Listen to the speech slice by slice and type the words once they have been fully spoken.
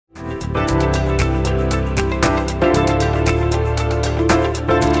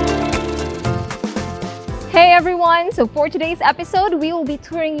everyone! So for today's episode, we will be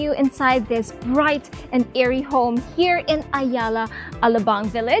touring you inside this bright and airy home here in Ayala Alabang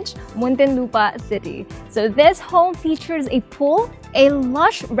Village, Muntinlupa City. So this home features a pool, a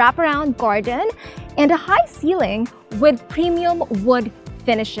lush wraparound garden, and a high ceiling with premium wood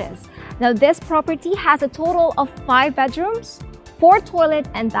finishes. Now this property has a total of 5 bedrooms, 4 toilet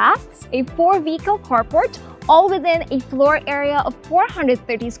and baths, a 4-vehicle carport, all within a floor area of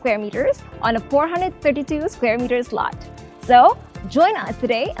 430 square meters on a 432 square meters lot. So join us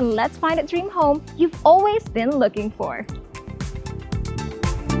today and let's find a dream home you've always been looking for.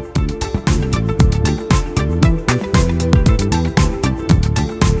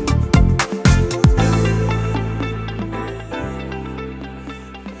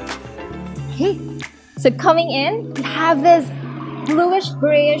 Okay, so coming in, we have this bluish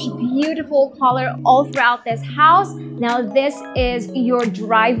grayish beautiful color all throughout this house. Now this is your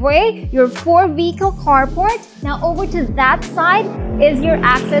driveway, your 4-vehicle carport. Now over to that side is your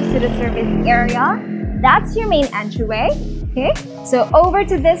access to the service area. That's your main entryway. Okay, so over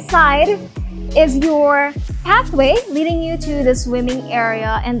to this side is your pathway leading you to the swimming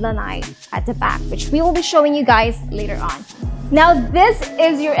area and lanai at the back, which we will be showing you guys later on. Now this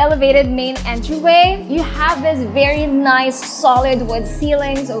is your elevated main entryway. You have this very nice solid wood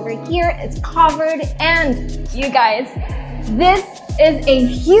ceilings over here. It's covered, and you guys, this is a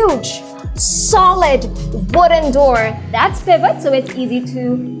huge solid wooden door that's pivot, so it's easy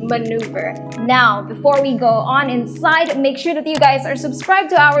to maneuver. Now before we go on inside, make sure that you guys are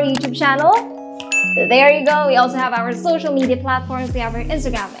subscribed to our YouTube channel. So there you go. We also have our social media platforms. We have our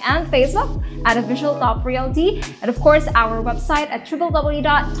Instagram and Facebook at Official Top Realty, and of course our website at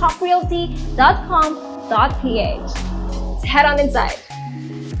www.toprealty.com.ph. Let's head on inside.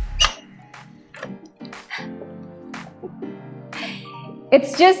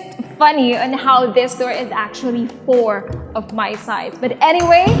 It's just funny on how this door is actually 4 of my size. But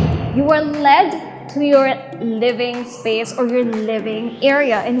anyway, you are led to your living space or your living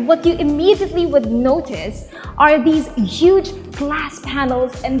area, and what you immediately would notice are these huge glass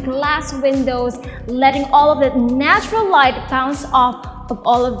panels and glass windows, letting all of the natural light bounce off of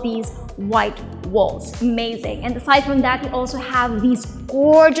all of these white walls. Amazing. And aside from that, you also have these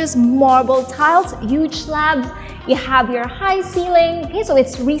gorgeous marble tiles, huge slabs. You have your high ceiling, okay, so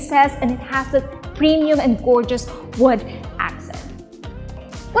it's recessed and it has the premium and gorgeous wood accent.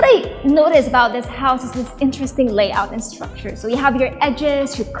 What I noticed about this house is this interesting layout and structure. So you have your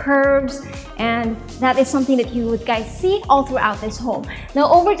edges, your curves, and that is something that you would guys see all throughout this home. Now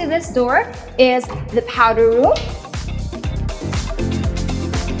over to this door is the powder room.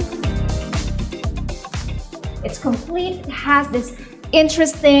 It's complete. It has this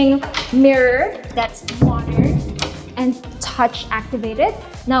interesting mirror that's modern and touch activated.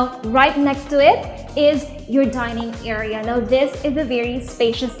 Now right next to it is your dining area. Now this is a very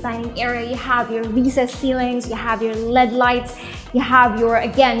spacious dining area. You have your recessed ceilings, you have your LED lights, you have your,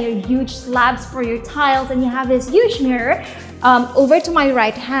 again, your huge slabs for your tiles, and you have this huge mirror over to my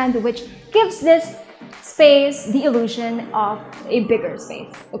right hand, which gives this space the illusion of a bigger space.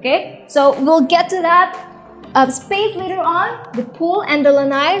 Okay, so we'll get to that space later on, the pool and the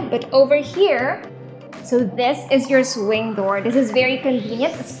lanai, but over here, so this is your swing door. This is very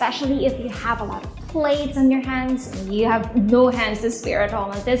convenient, especially if you have a lot of plates on your hands and you have no hands to spare at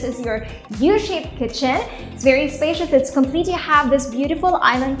all. And this is your U-shaped kitchen. It's very spacious. It's complete. You have this beautiful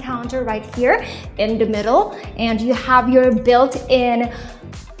island counter right here in the middle, and you have your built-in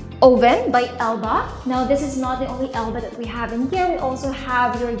oven by Elba. Now this is not the only Elba that we have in here. We also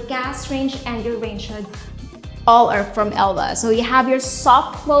have your gas range and your range hood. All are from Elba. So you have your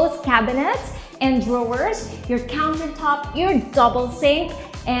soft close cabinets and drawers, your countertop, your double sink,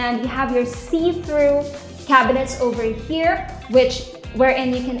 and you have your see-through cabinets over here,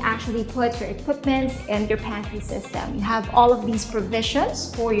 wherein you can actually put your equipment and your pantry system. You have all of these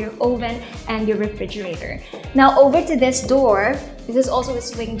provisions for your oven and your refrigerator. Now over to this door, this is also a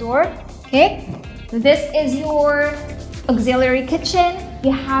swing door, okay? This is your auxiliary kitchen.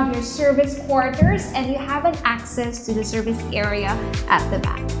 You have your service quarters, and you have an access to the service area at the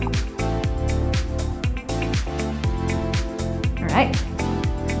back. All right.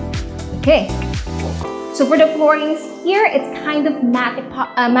 Okay, so for the floorings here, it's kind of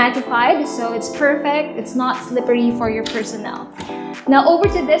mattified, so it's perfect. It's not slippery for your personnel. Now over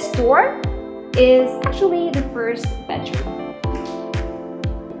to this door is actually the first bedroom.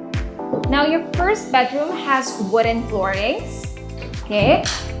 Now your first bedroom has wooden floorings. Okay,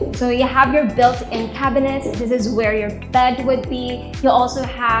 so you have your built-in cabinets. This is where your bed would be. You also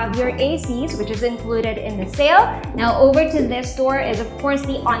have your ACs, which is included in the sale. Now over to this door is of course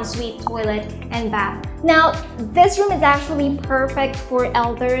the ensuite toilet and bath. Now this room is actually perfect for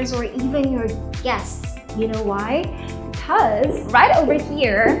elders or even your guests. You know why? Because right over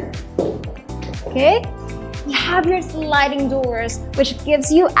here, okay, you have your sliding doors, which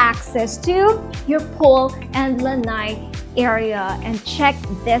gives you access to your pool and lanai area. And check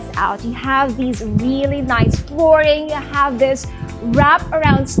this out. You have these really nice flooring. You have this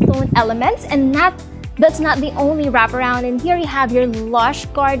wrap-around stone elements, and that's not the only wraparound. In here, you have your lush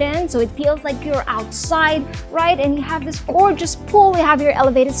garden, so it feels like you're outside, right? And you have this gorgeous pool. You have your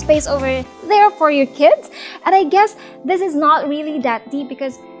elevated space over there for your kids. And I guess this is not really that deep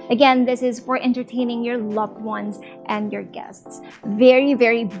because, again, this is for entertaining your loved ones and your guests. Very,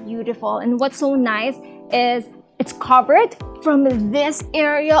 very beautiful. And what's so nice is it's covered from this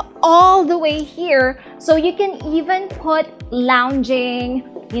area all the way here. So you can even put lounging,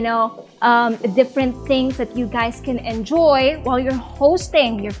 you know, different things that you guys can enjoy while you're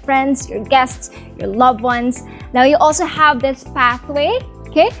hosting your friends, your guests, your loved ones. Now you also have this pathway,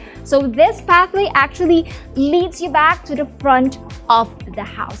 okay? So this pathway actually leads you back to the front of the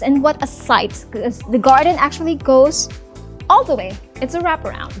house. And what a sight, because the garden actually goes all the way. It's a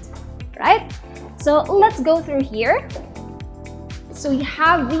wraparound, right? So let's go through here. So you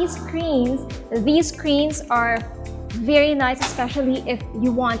have these screens. These screens are very nice, especially if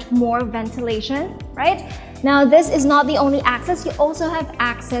you want more ventilation, right? Now this is not the only access. You also have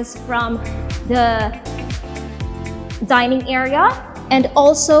access from the dining area and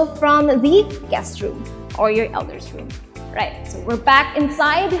also from the guest room or your elder's room, right? So we're back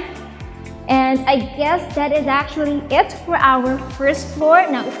inside. And I guess that is actually it for our first floor.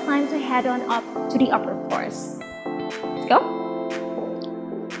 Now it's time to head on up to the upper floors. Let's go.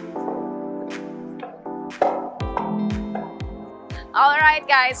 All right,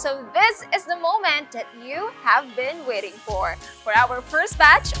 guys, so this is the moment that you have been waiting for our first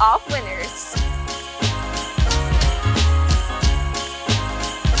batch of winners.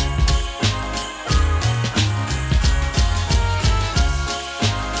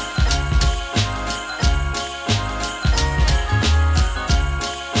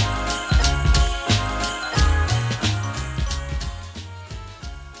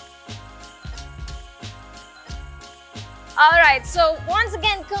 All right, so once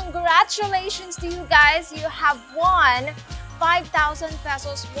again, congratulations to you guys. You have won 5,000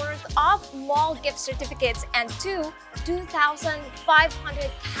 pesos worth of mall gift certificates and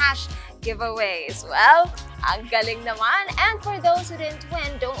 2,500 cash giveaways. Well, ang galing naman. And for those who didn't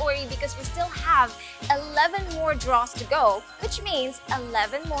win, don't worry because we still have 11 more draws to go, which means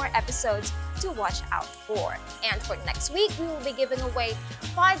 11 more episodes to watch out for. And for next week, we will be giving away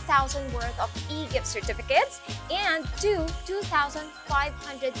 5,000 worth of e-gift certificates and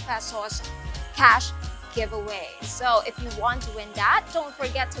 2,500 pesos cash giveaway. So if you want to win that, don't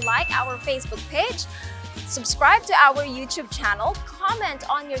forget to like our Facebook page, subscribe to our YouTube channel, comment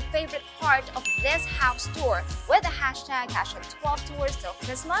on your favorite part of this house tour with the hashtag #12tours till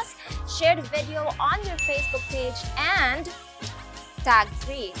Christmas, share the video on your Facebook page, and tag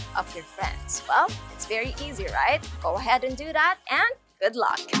 3 of your friends. Well, it's very easy, right? Go ahead and do that, and good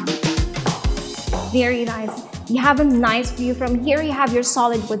luck. Very nice. You have a nice view from here. You have your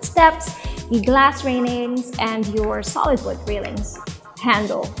solid wood steps, the glass railings, and your solid wood railings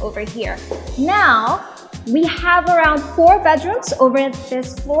handle over here. Now, we have around 4 bedrooms over at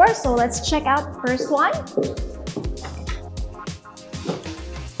this floor, so let's check out the first one.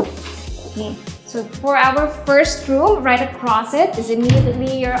 Okay. So for our first room, right across it is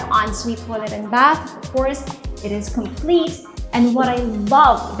immediately your ensuite toilet and bath. Of course, it is complete. And what I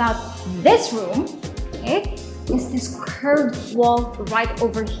love about this room, okay, is this curved wall right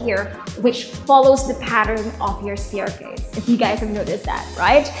over here, which follows the pattern of your staircase. If you guys have noticed that,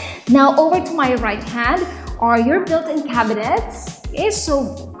 right? Now over to my right hand are your built-in cabinets. Okay,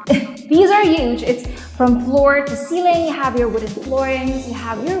 so these are huge. It's from floor to ceiling. You have your wooden floorings. You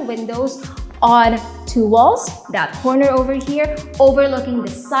have your windows on 2 walls, that corner over here, overlooking the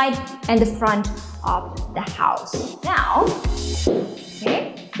side and the front of the house. Now,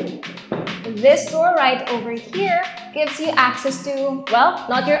 okay, this door right over here gives you access to, well,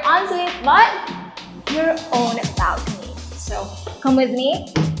 not your ensuite, but your own balcony. So come with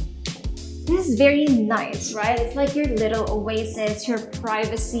me. This is very nice, right? It's like your little oasis, your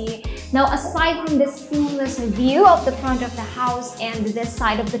privacy. Now, aside from this seamless view of the front of the house and this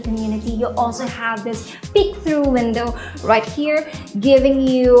side of the community, you also have this peek-through window right here, giving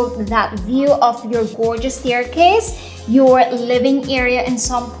you that view of your gorgeous staircase, your living area, and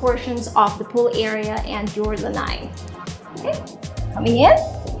some portions of the pool area and your lanai. Okay, coming in.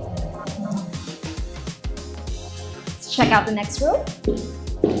 Let's check out the next room.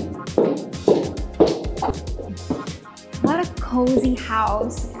 What a cozy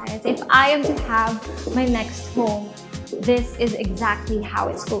house, guys. If I am to have my next home, this is exactly how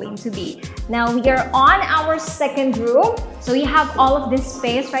it's going to be. Now we are on our second room. So you have all of this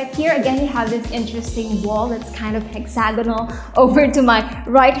space right here. Again, you have this interesting wall that's kind of hexagonal. Over to my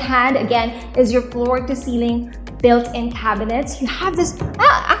right hand, again, is your floor to ceiling built-in cabinets. You have this,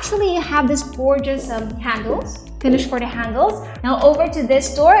 actually you have this gorgeous handles. Finish for the handles. Now over to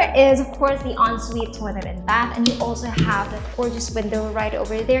this door is of course the ensuite toilet and bath, and you also have that gorgeous window right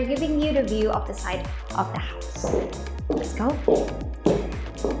over there giving you the view of the side of the house. Let's go.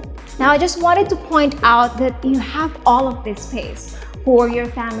 Now I just wanted to point out that you have all of this space for your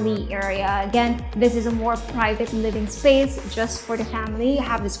family area. Again, this is a more private living space just for the family. You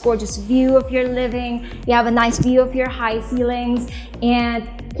have this gorgeous view of your living. You have a nice view of your high ceilings. And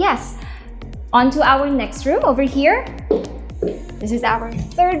yes, on to our next room over here. This is our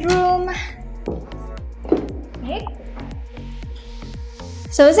third room. Okay.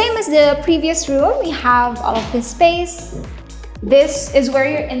 So same as the previous room, we have all of this space. This is where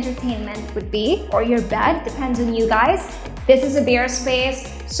your entertainment would be, or your bed, depends on you guys. This is a bare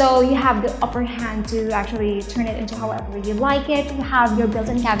space, so you have the upper hand to actually turn it into however you like it. You have your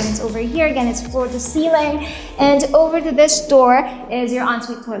built-in cabinets over here. Again, it's floor to ceiling. And over to this door is your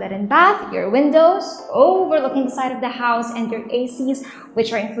ensuite toilet and bath, your windows overlooking the side of the house, and your ACs,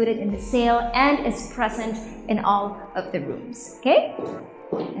 which are included in the sale and is present in all of the rooms. Okay,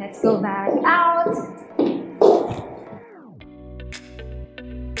 let's go back out.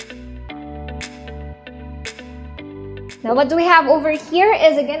 Now what do we have over here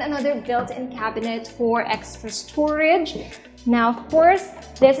is again another built-in cabinet for extra storage. Now of course,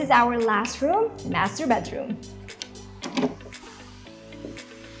 this is our last room, master bedroom.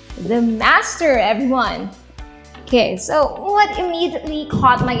 The master, everyone. Okay, so what immediately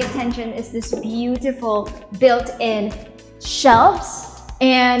caught my attention is this beautiful built-in shelves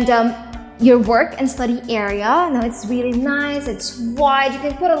and your work and study area. Now it's really nice, it's wide. You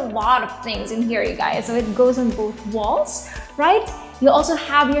can put a lot of things in here, you guys. So it goes on both walls, right? You also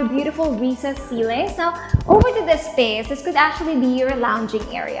have your beautiful recessed ceilings. Now over to this space, this could actually be your lounging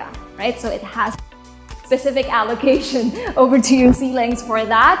area, right? So it has specific allocation over to your ceilings for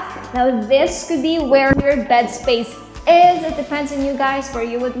that. Now this could be where your bed space is. It depends on you guys where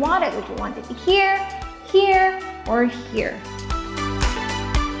you would want it. Would you want it here, here, or here?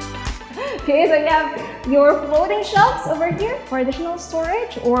 Okay, so you have your floating shelves over here for additional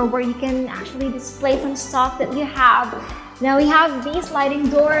storage, or where you can actually display some stuff that you have. Now we have these sliding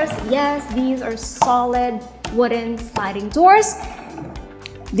doors. Yes, these are solid wooden sliding doors,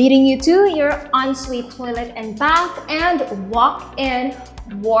 leading you to your ensuite toilet and bath and walk-in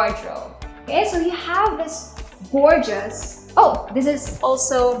wardrobe. Okay, so you have this gorgeous, oh, this is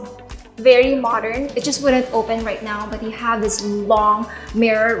also very modern. It just wouldn't open right now, but you have this long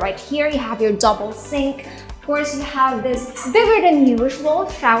mirror right here. You have your double sink. Of course, you have this bigger than usual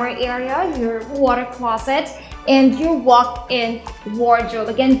shower area, your water closet, and your walk-in wardrobe.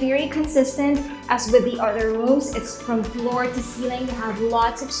 Again, very consistent as with the other rooms. It's from floor to ceiling. You have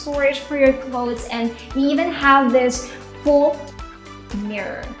lots of storage for your clothes, and you even have this full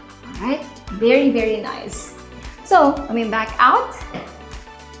mirror. All right, very, very nice. So, coming back out.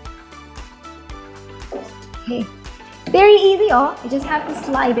 Okay, very easy, oh, you just have to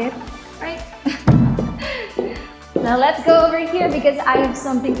slide it, right? Now let's go over here because I have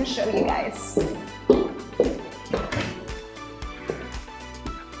something to show you guys.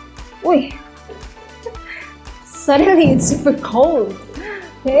 Uy, suddenly it's super cold,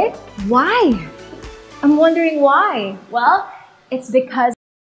 okay? Why? I'm wondering why. Well, it's because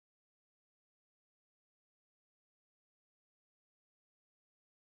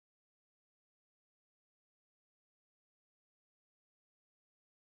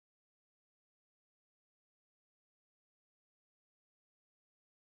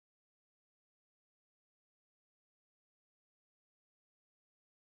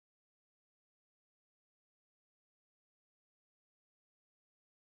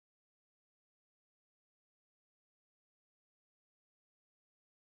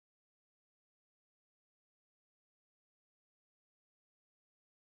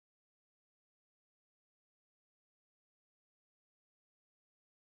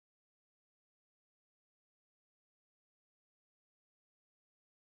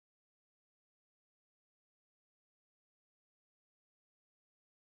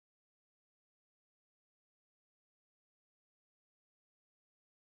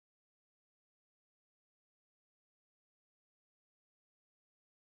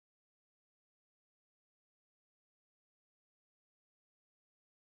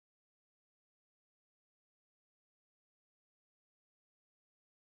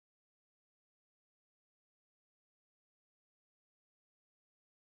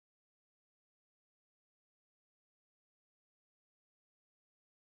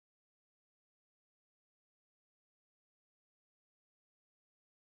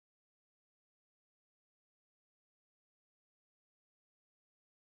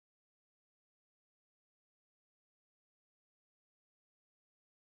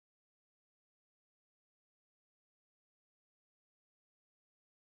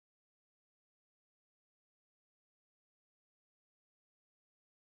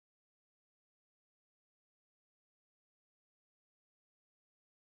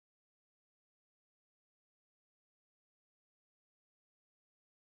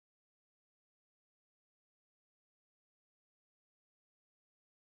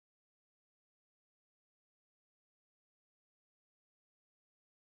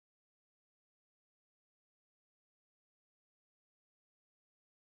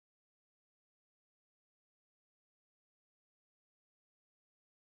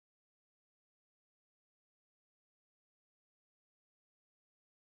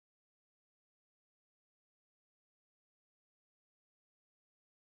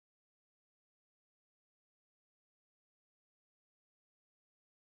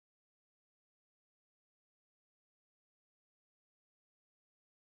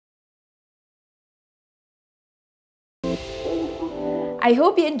I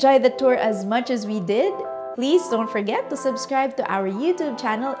hope you enjoyed the tour as much as we did. Please don't forget to subscribe to our YouTube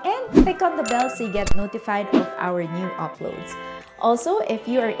channel and click on the bell so you get notified of our new uploads. Also, if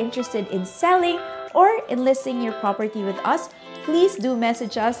you are interested in selling or in listing your property with us, please do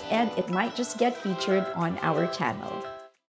message us and it might just get featured on our channel.